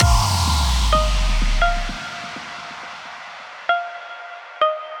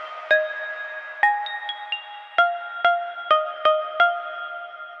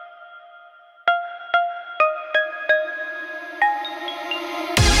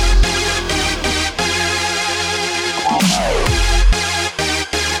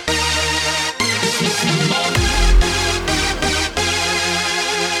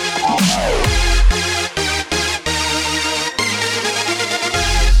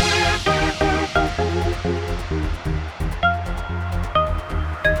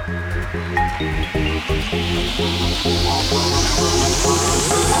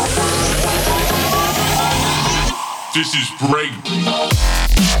This is break.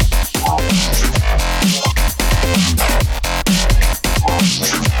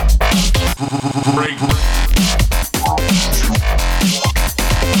 Break.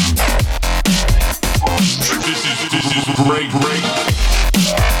 This is break. Break.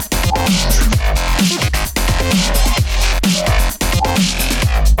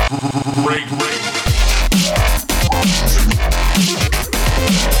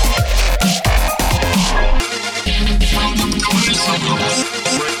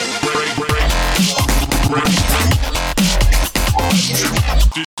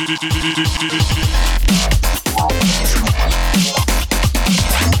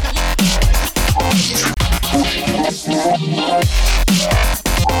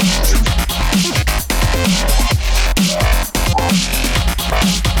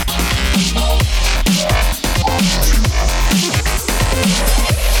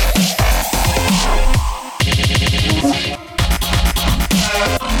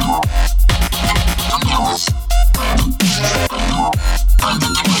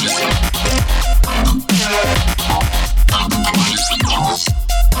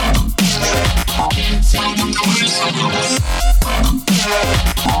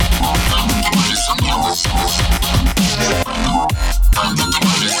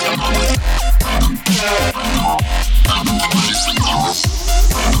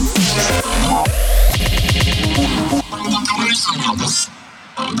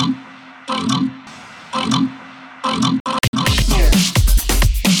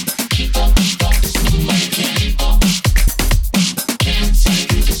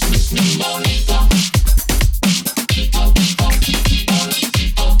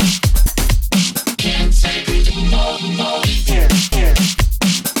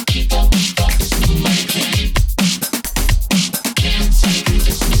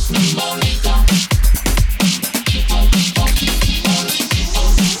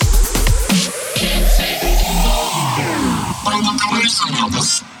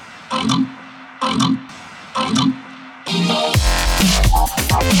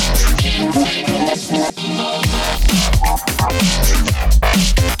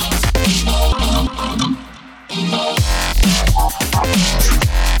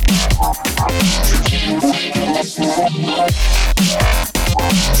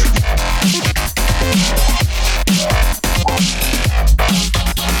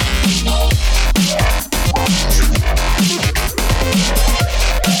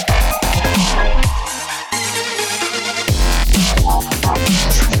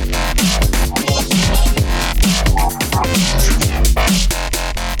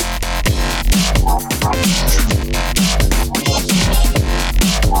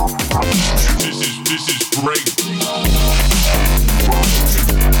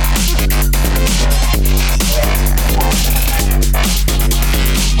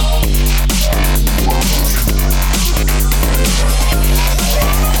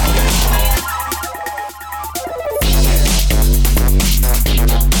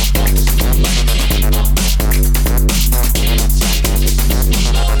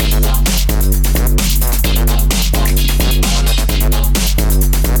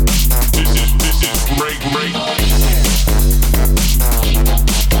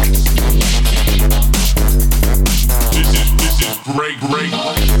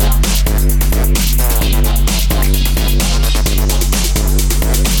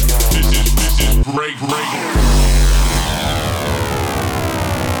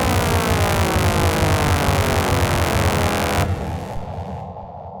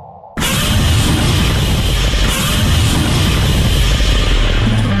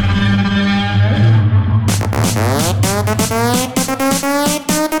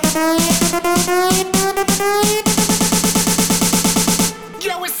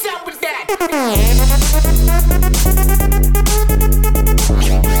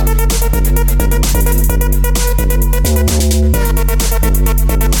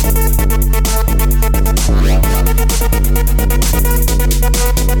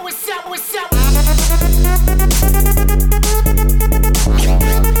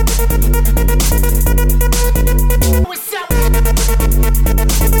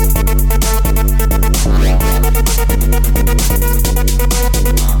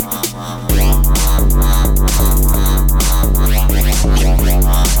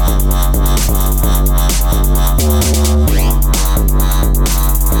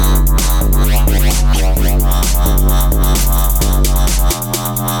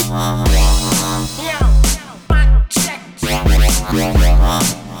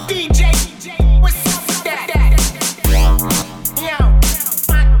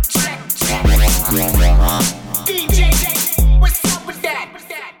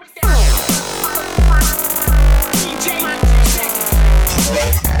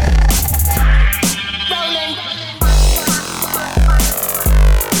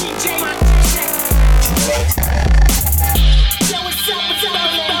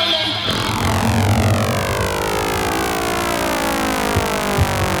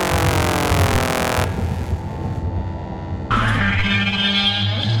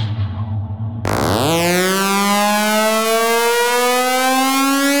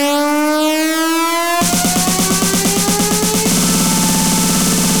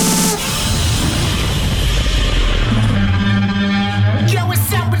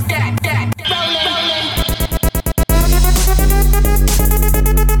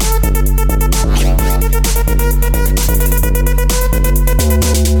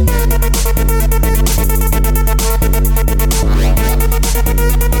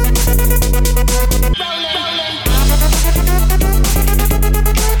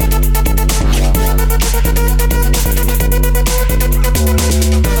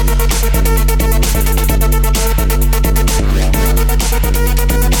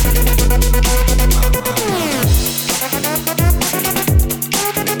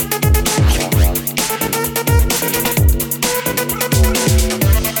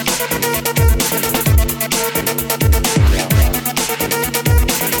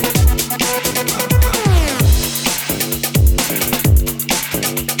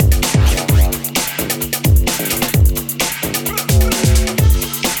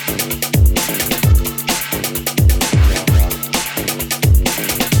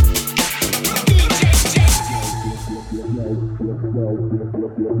 Get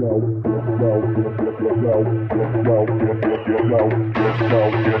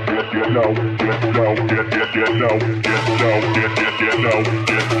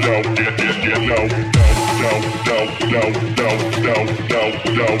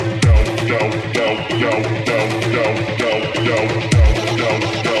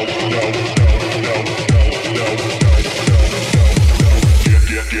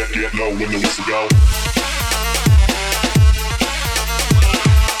low when the whistle go.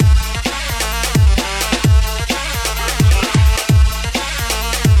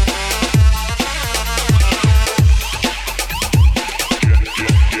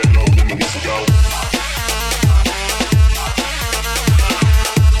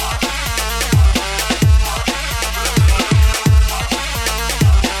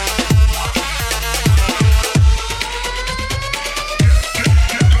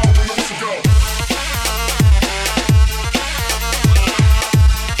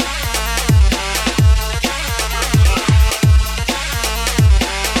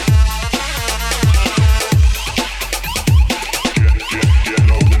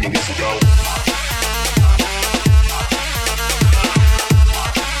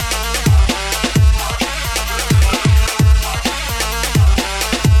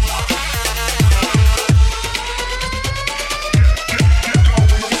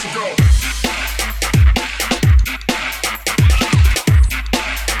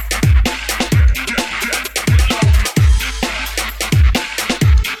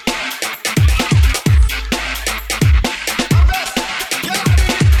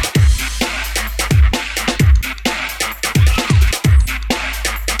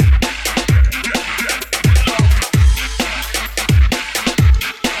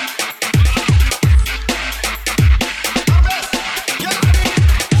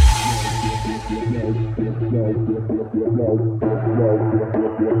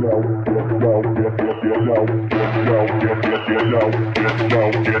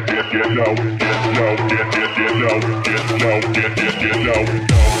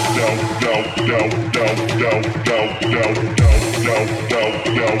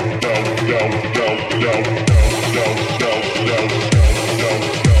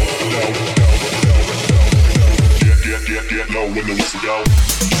 Get low when the whistle go.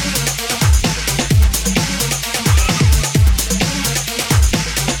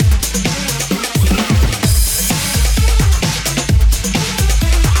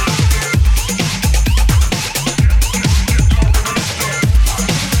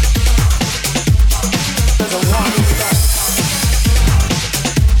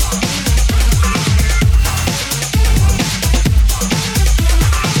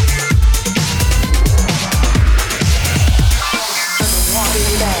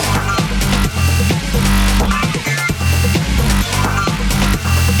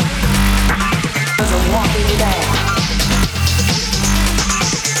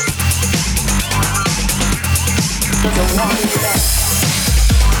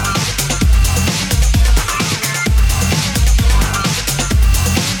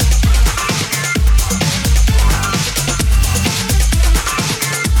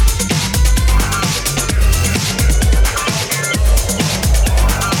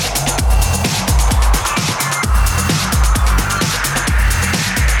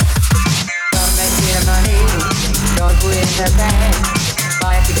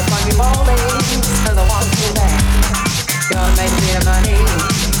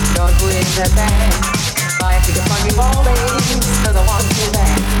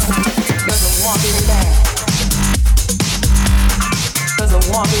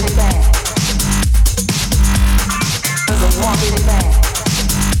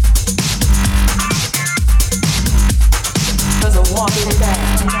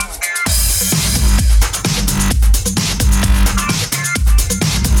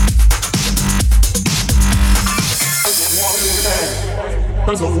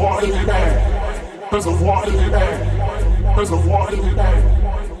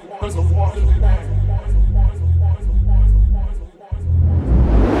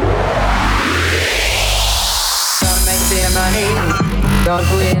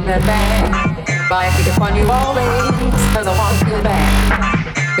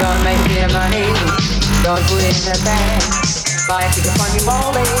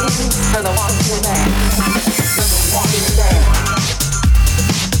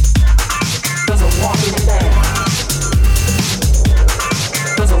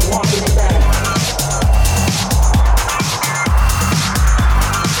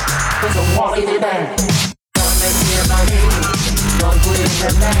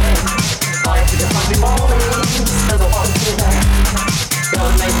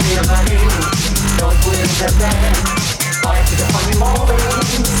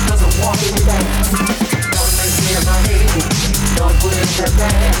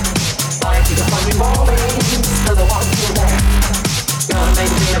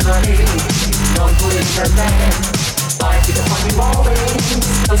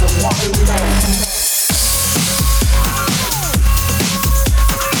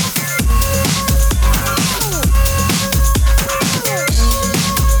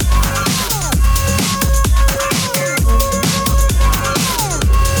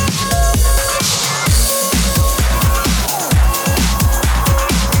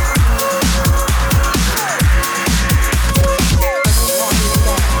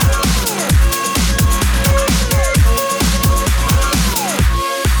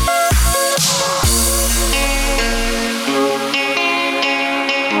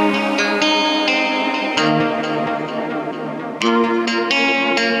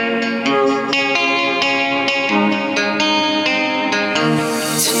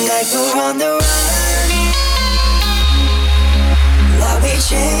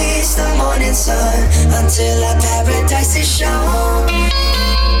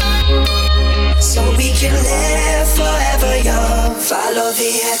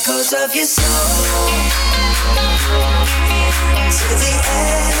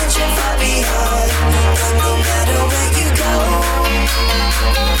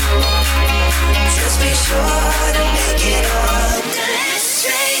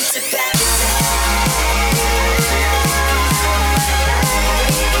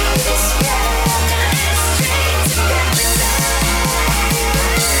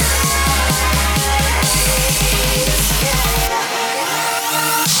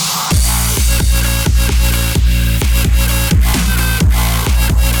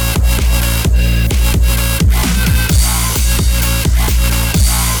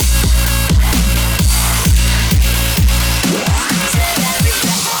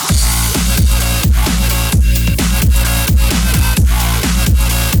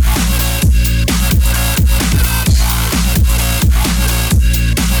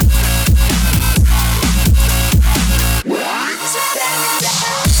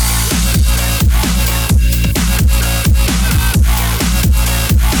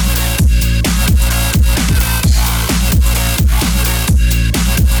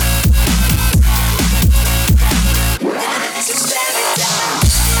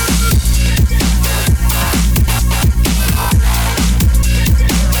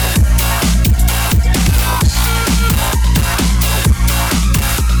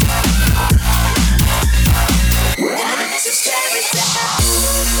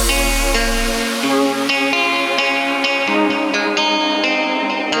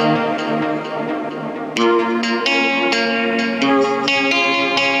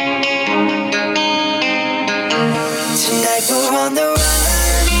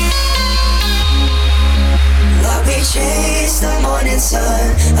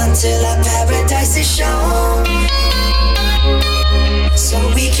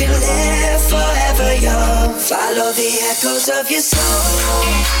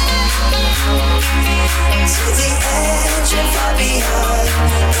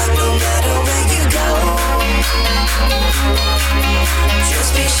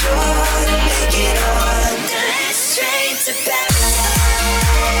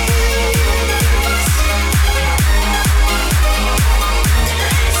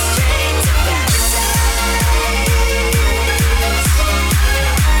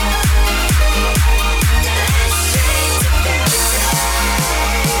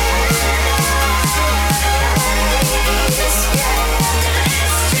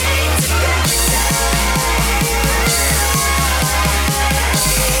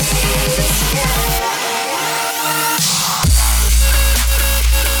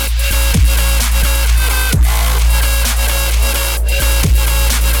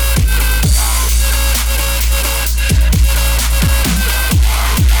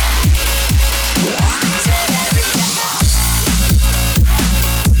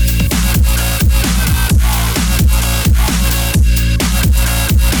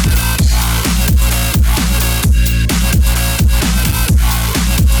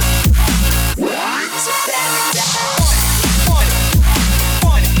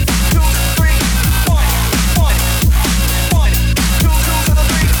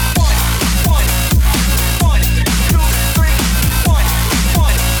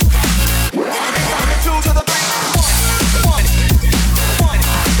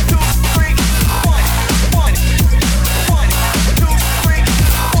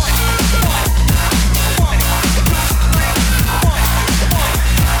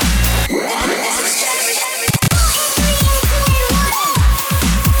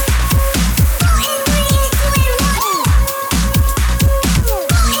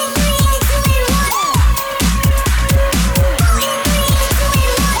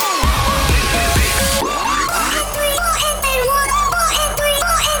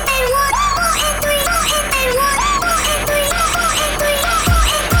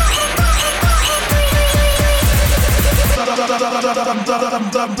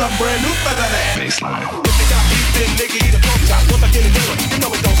 brand new for that baseline. If they got beef, then nigga eat a pork chop. Once I get it going, you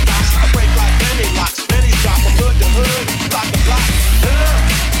know it don't stop. I break like penny locks, pennies drop from hood to hood, block to block.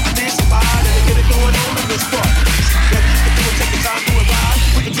 I need somebody to get it going on in this spot. Yeah, you can do it, take your time, do it right.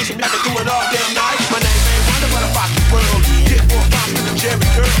 We can do some y'all can do it all damn night. My name ain't Wonder, but I rock the world. Get more box than a Jerry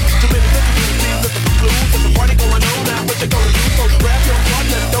Curl. Too many niggas in the team looking for clues. There's a party going on now. What you gonna do? So you grab your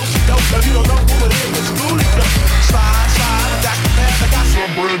partner, don't you know? If you don't know who it is, it's truly dope. Slide, slide, that's the path. I got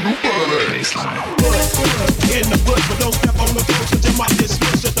some brand new for that baseline. In the bush, but don't step on the toes, cause you might get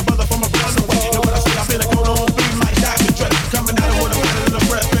smushed. Just a brother from a brother. And what I say, I've been a going on thing like diamond dress. Coming out with a better than a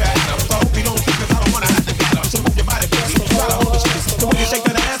breath bag. So I hope you don't think, cause I don't wanna have to get up. So move your body, baby, don't try to hold the space. So when you shake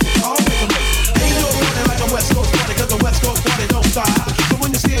that ass, it's all make a make. Ain't no running like a West Coast party, cause the West Coast party don't stop. So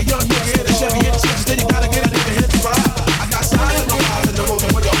when you see a young nigga hit a Chevy, hit the switches, then you gotta get a nigga hit the ride. I got sides and no eyes in the road,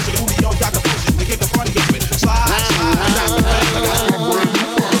 and where the ocean, who the got the potion to get the party going. Slide, slide, that's the path. I got some brand new.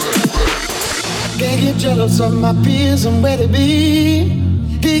 Can't get jealous of my peers and where they be.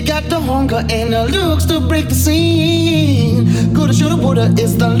 He got the hunger and the looks to break the scene. Coulda, shoulda, woulda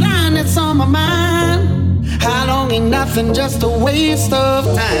is the line that's on my mind. How long ain't nothing, just a waste of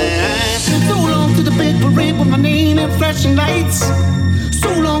time. So long to the big parade with my name in flashing lights. So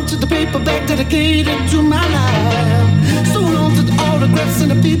long to the paperback dedicated to my life. So long to the autographs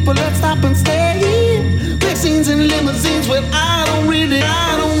and the people that stop and stay. Big scenes and limousines, well I don't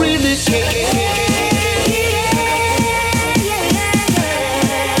really care.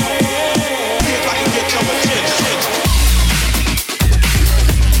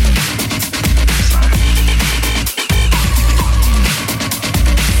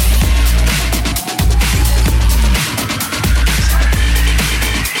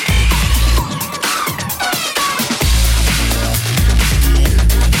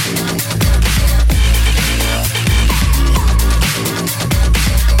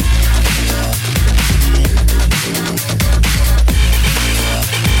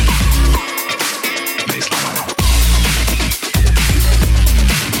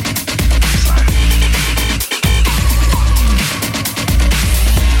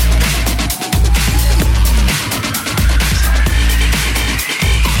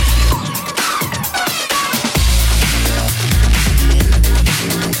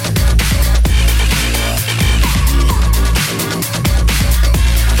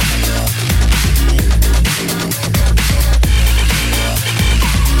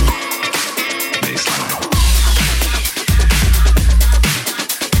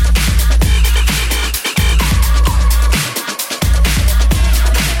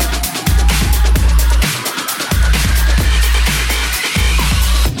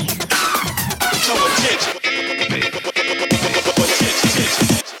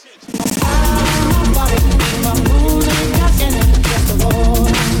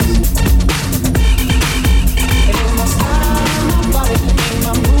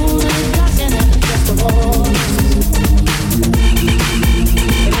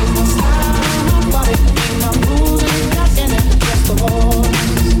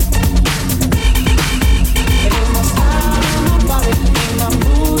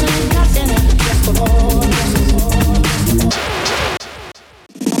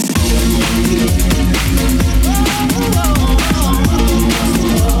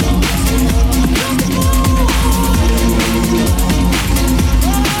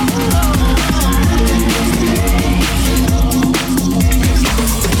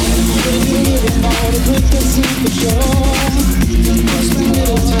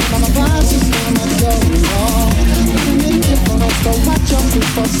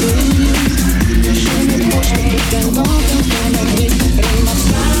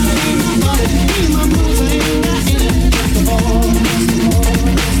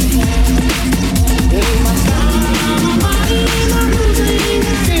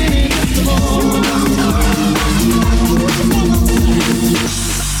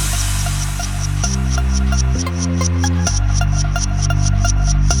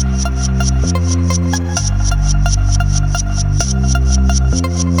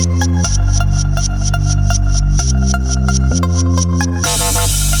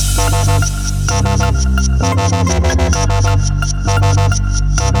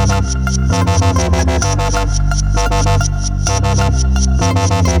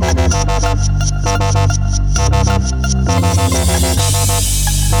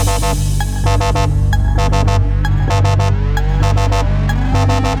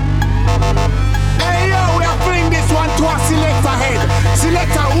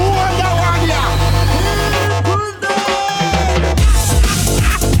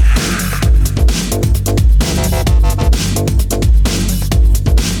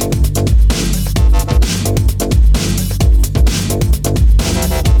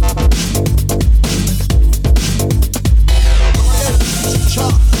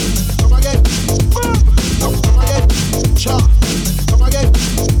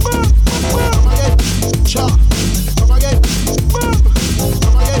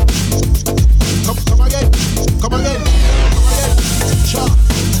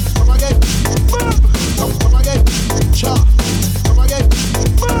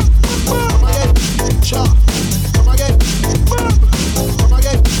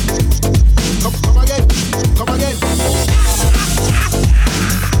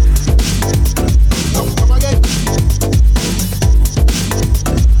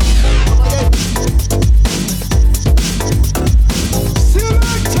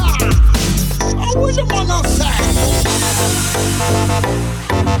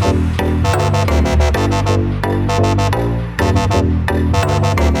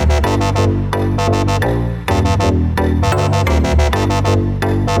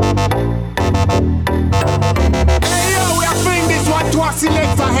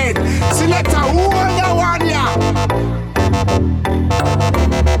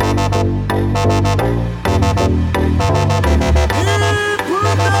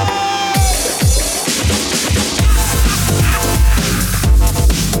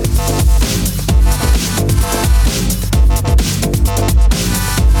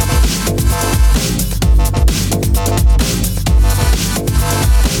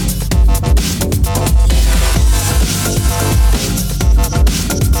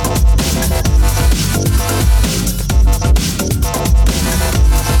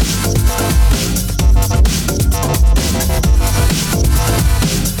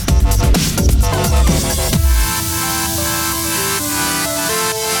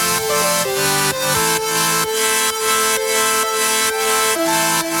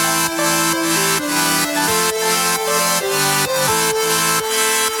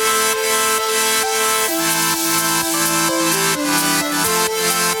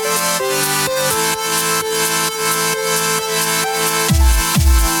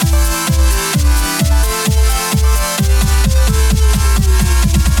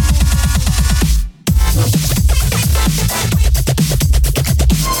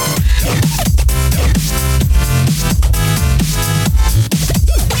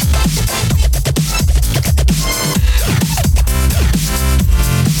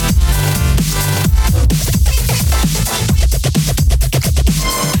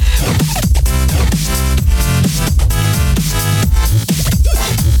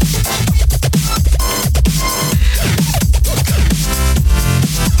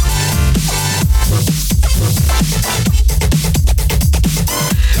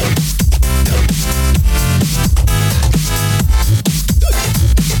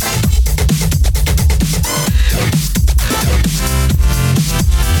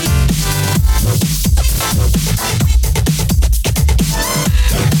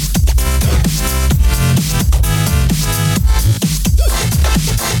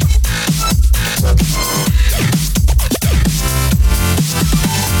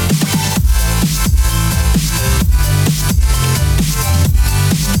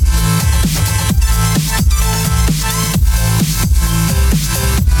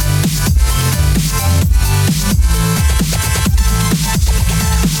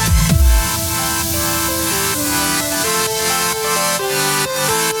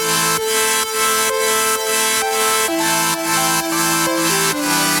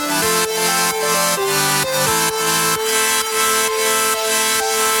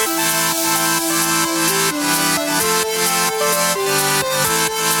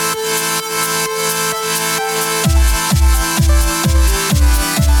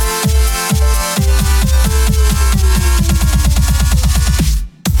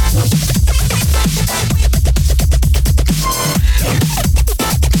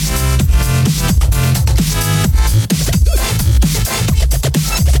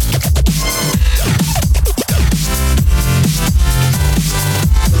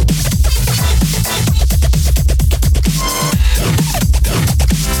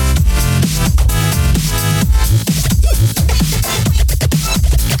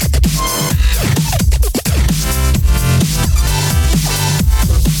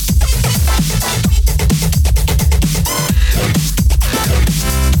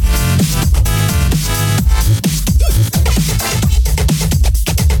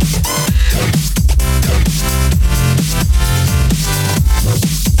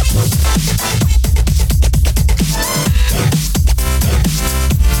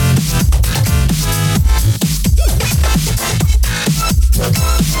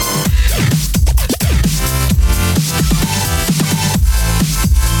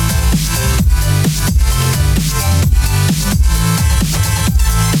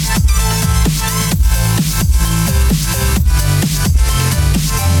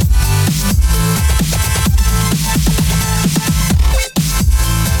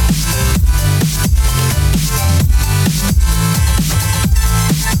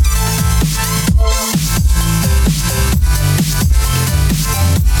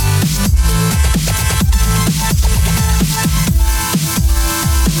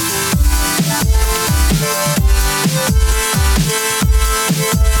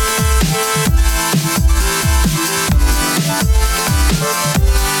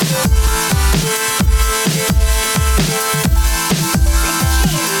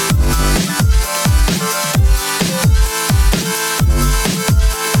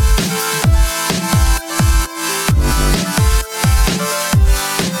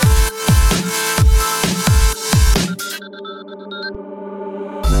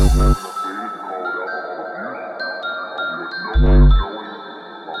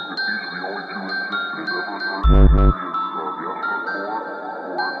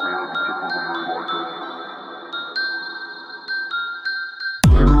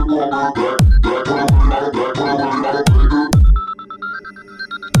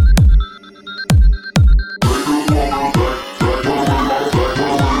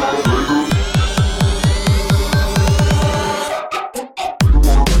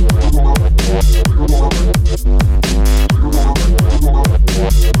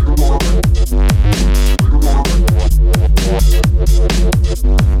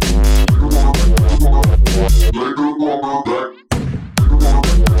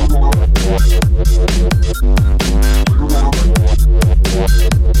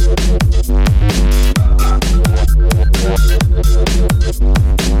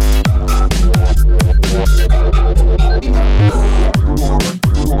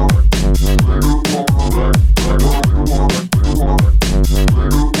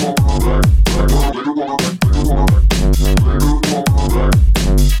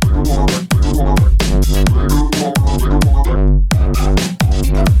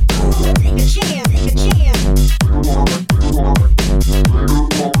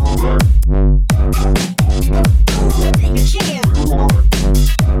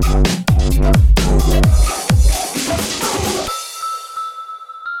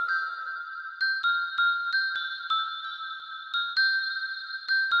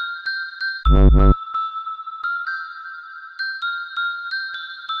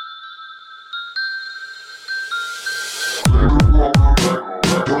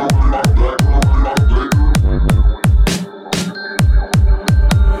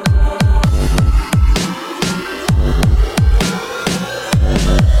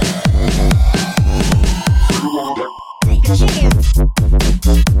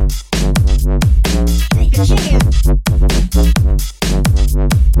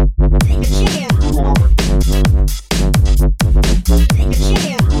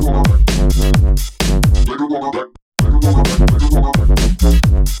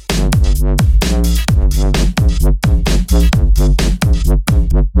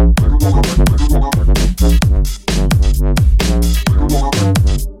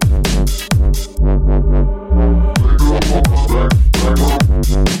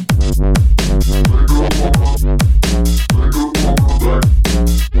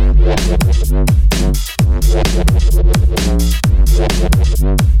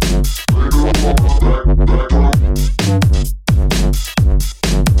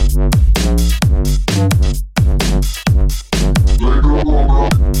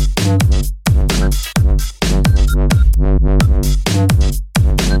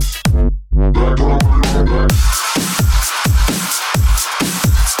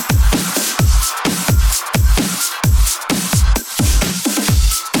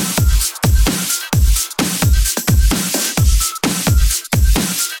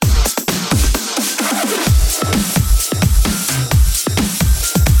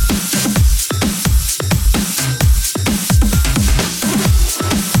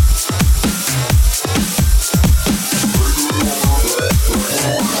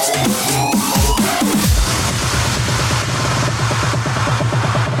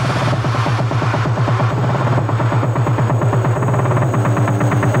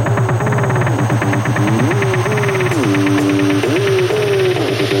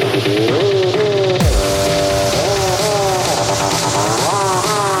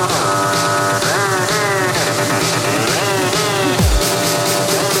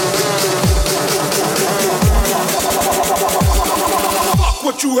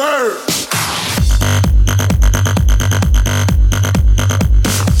 heard.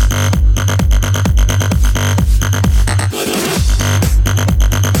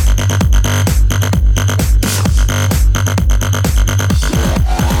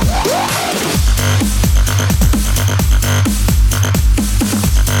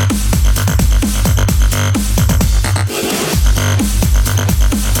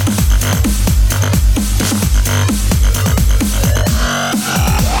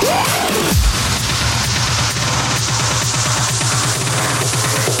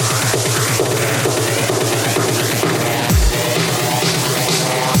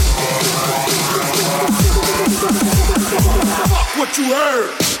 What you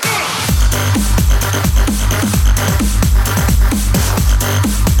heard?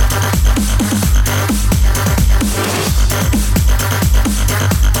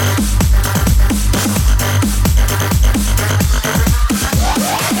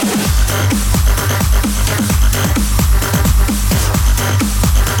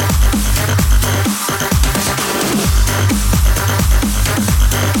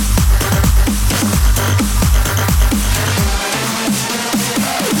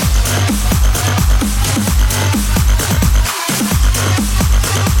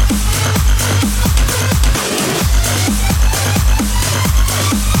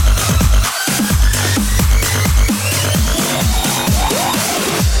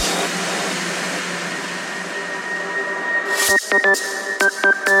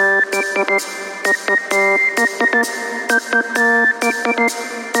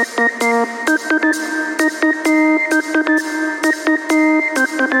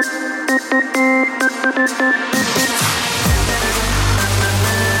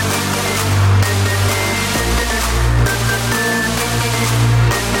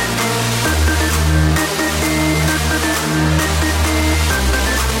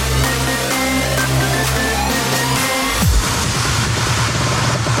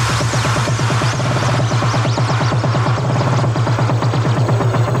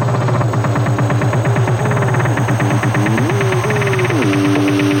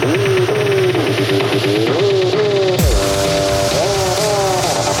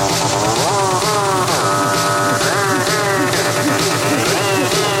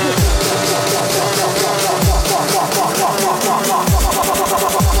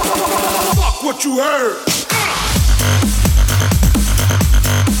 What you heard?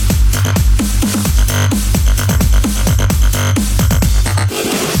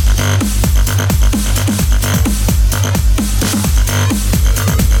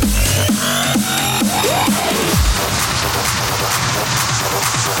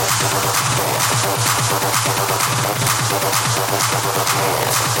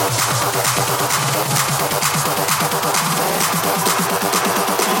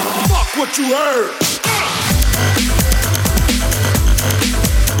 What you heard?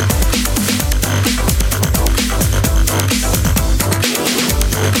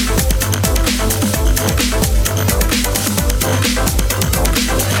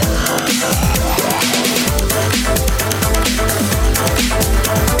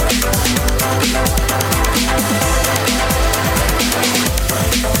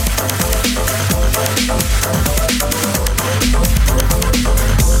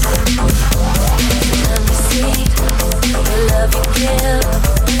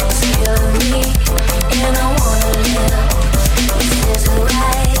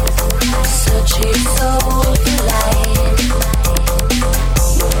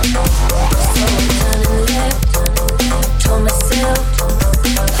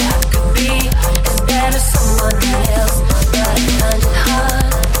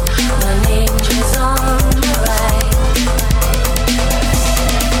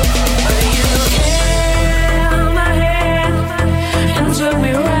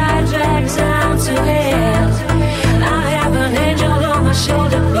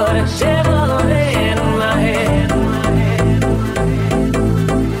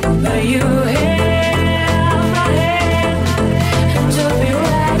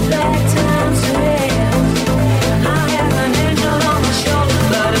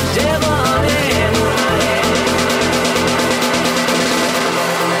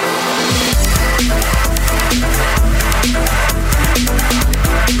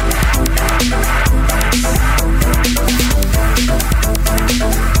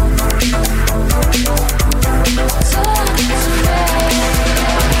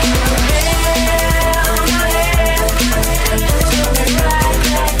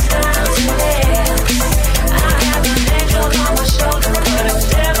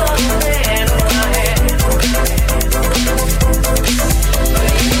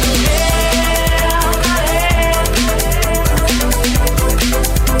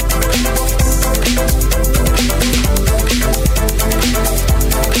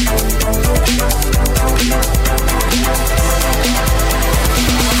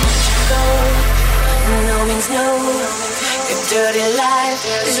 dirty life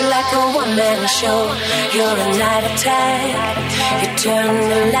is like a one-man show. You're a night attack. You turn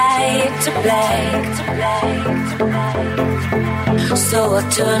the light to black. So I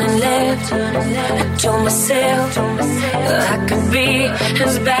turn and left. I told myself I could be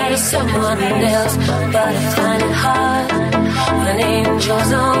as bad as someone else, but I find it hard when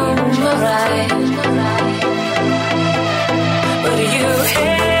angels on my right. But you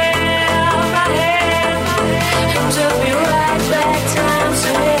held my hand and took me right back times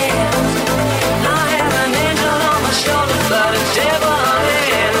to hell. Now I have an angel on my shoulder, but a devil on my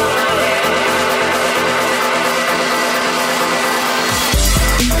head.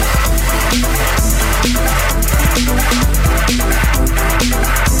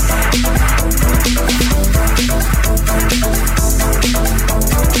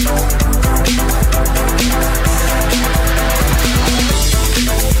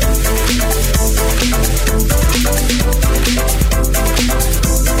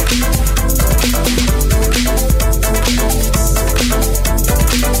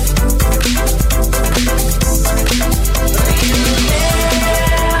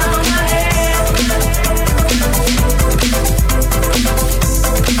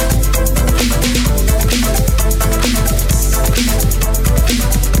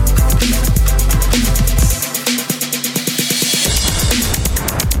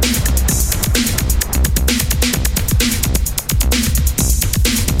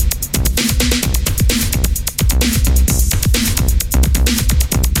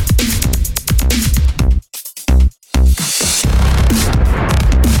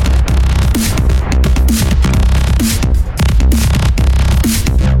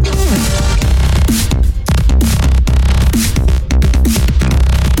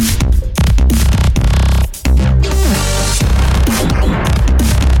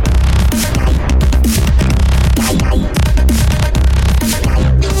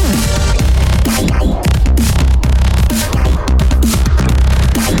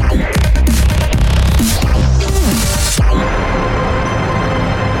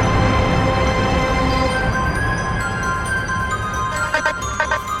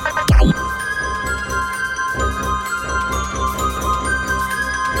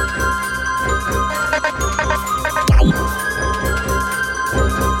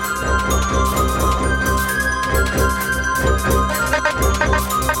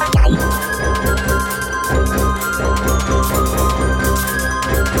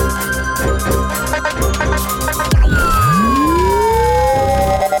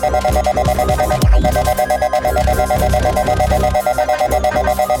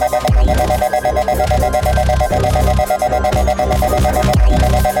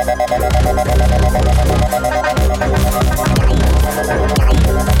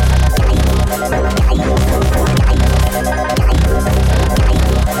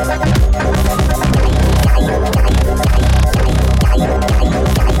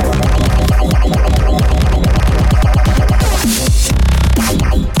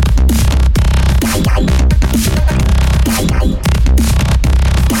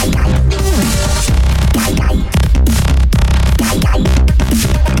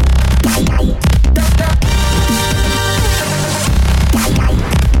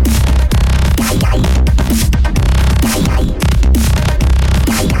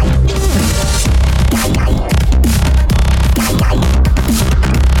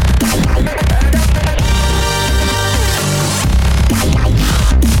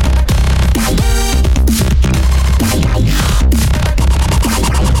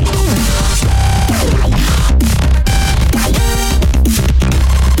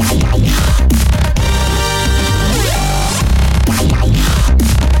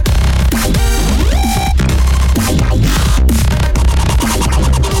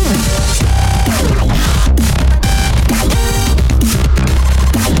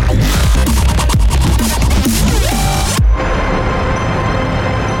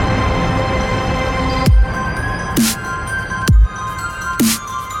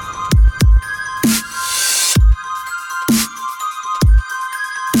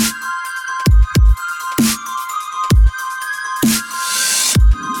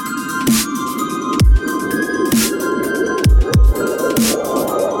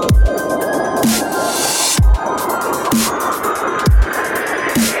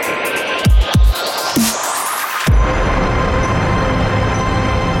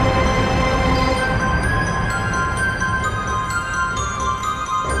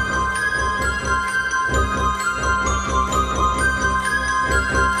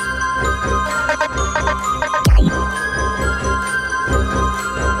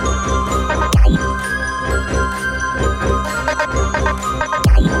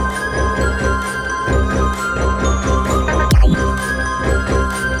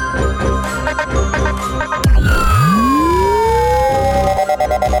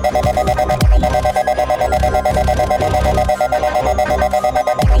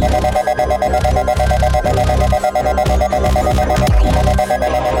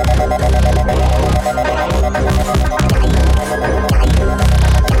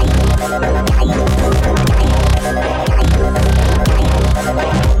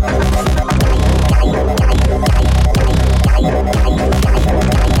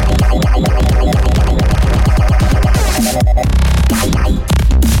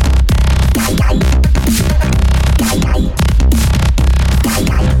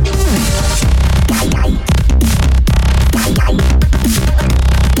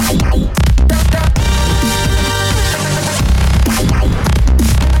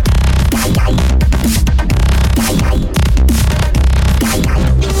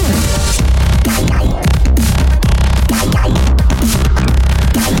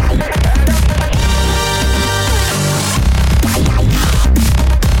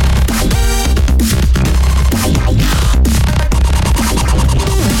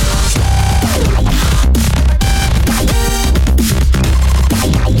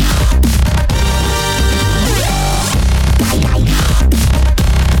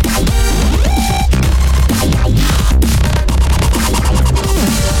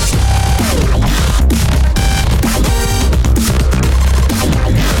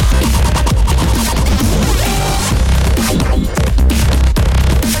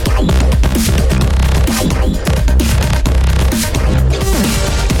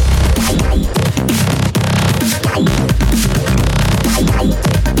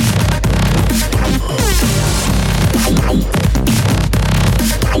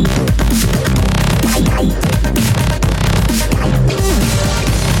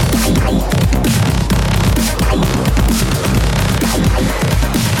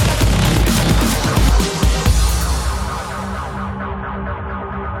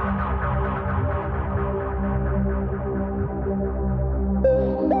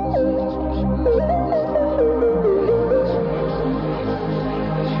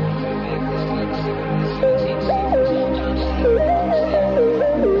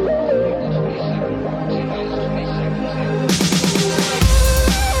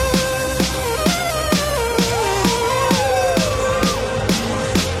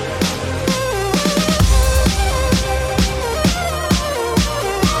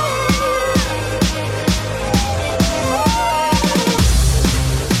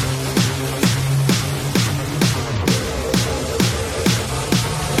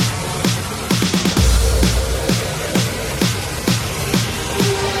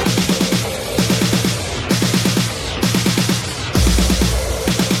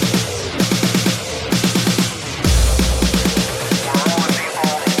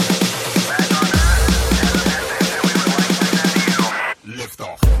 Lift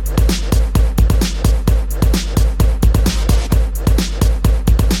off.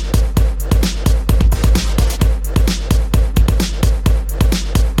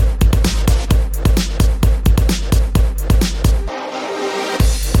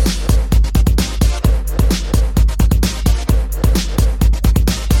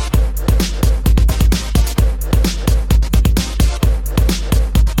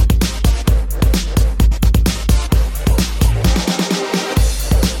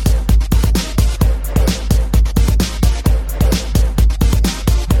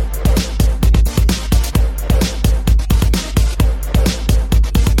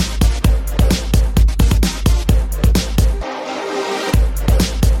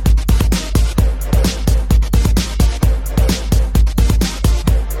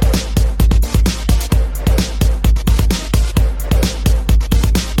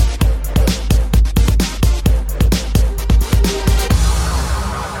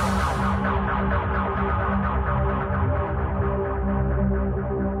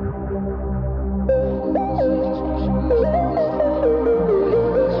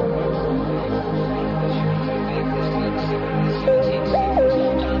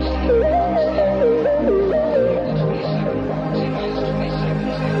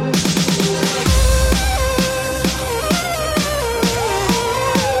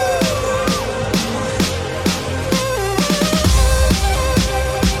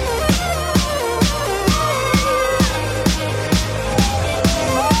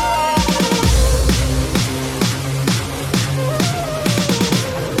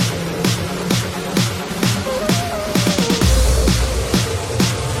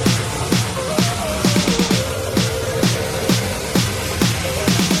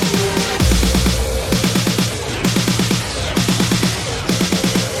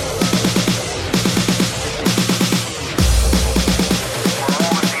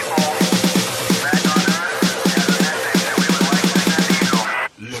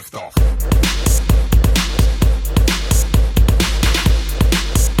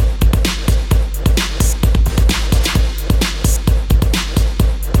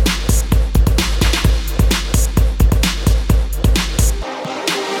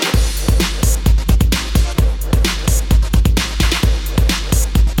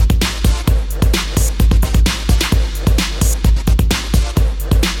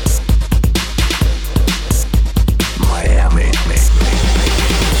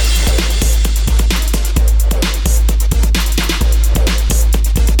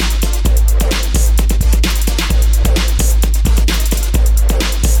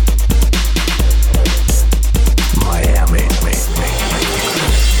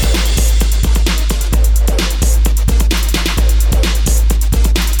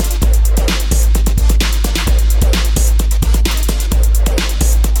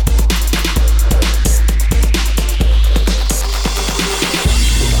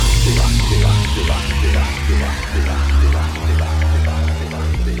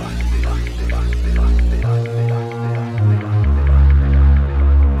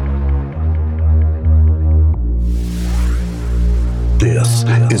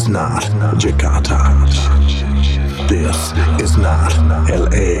 is not Jakarta. This is not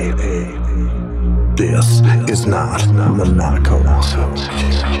LA. This is not Monaco.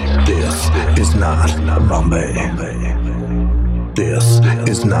 This is not Bombay. This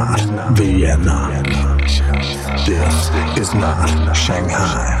is not Vienna. This is not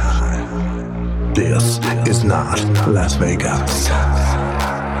Shanghai. This is not Las Vegas.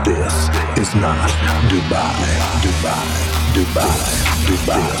 This is not Dubai, Dubai, Dubai,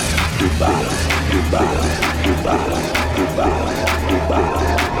 Dubai, Dubai, Dubai, Dubai, Dubai, Dubai,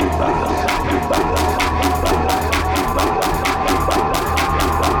 Dubai.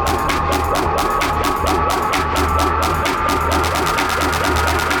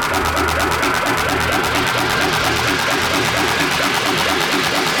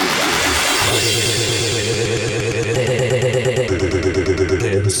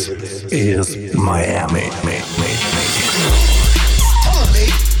 This is Miami.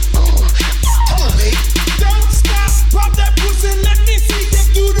 Don't stop, pop that pussy, let me see you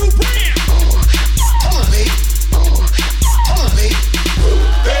do the brand.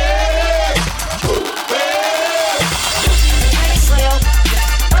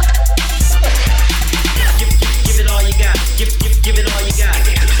 Give it all you got. Give it all you got.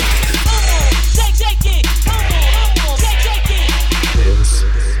 Shake it. Come on, shake it. This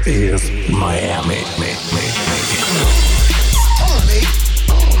is Miami.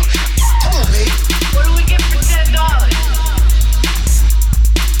 What do we get for $10?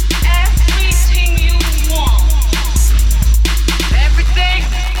 Everything you want. Everything.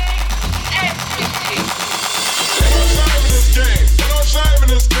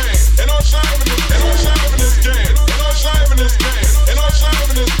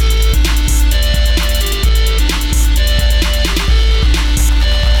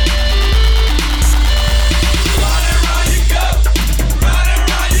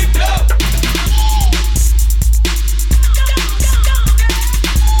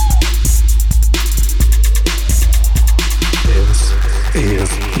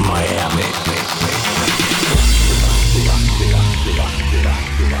 Miami.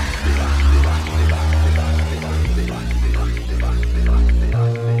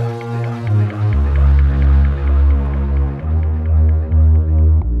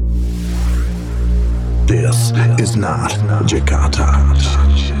 This is not Jakarta.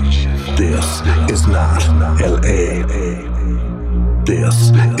 This is not LA.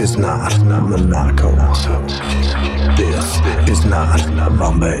 This is not Monaco. This is not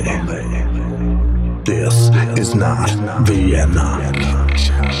Bombay. This is not Vienna.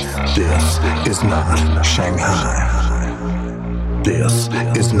 This is not Shanghai. This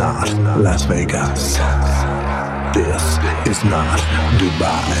is not Las Vegas. This is not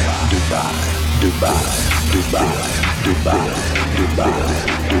Dubai. Dubai. Dubai, Dubai, Dubai,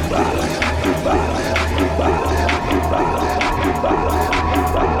 Dubai, Dubai, Dubai, Dubai,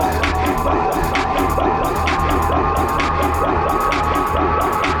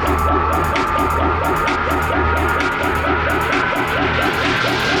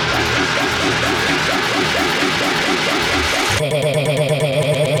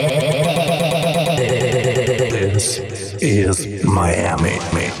 This is Miami.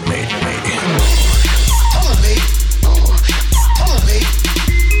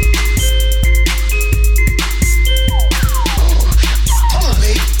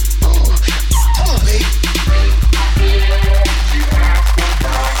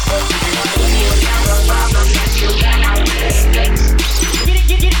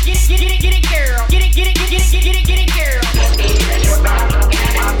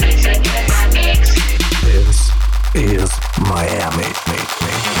 Is Miami.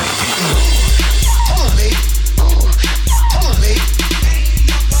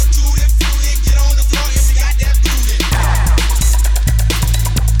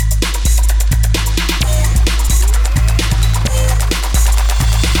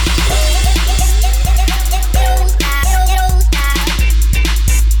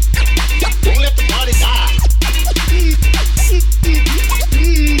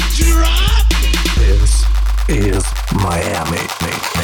 Is Miami.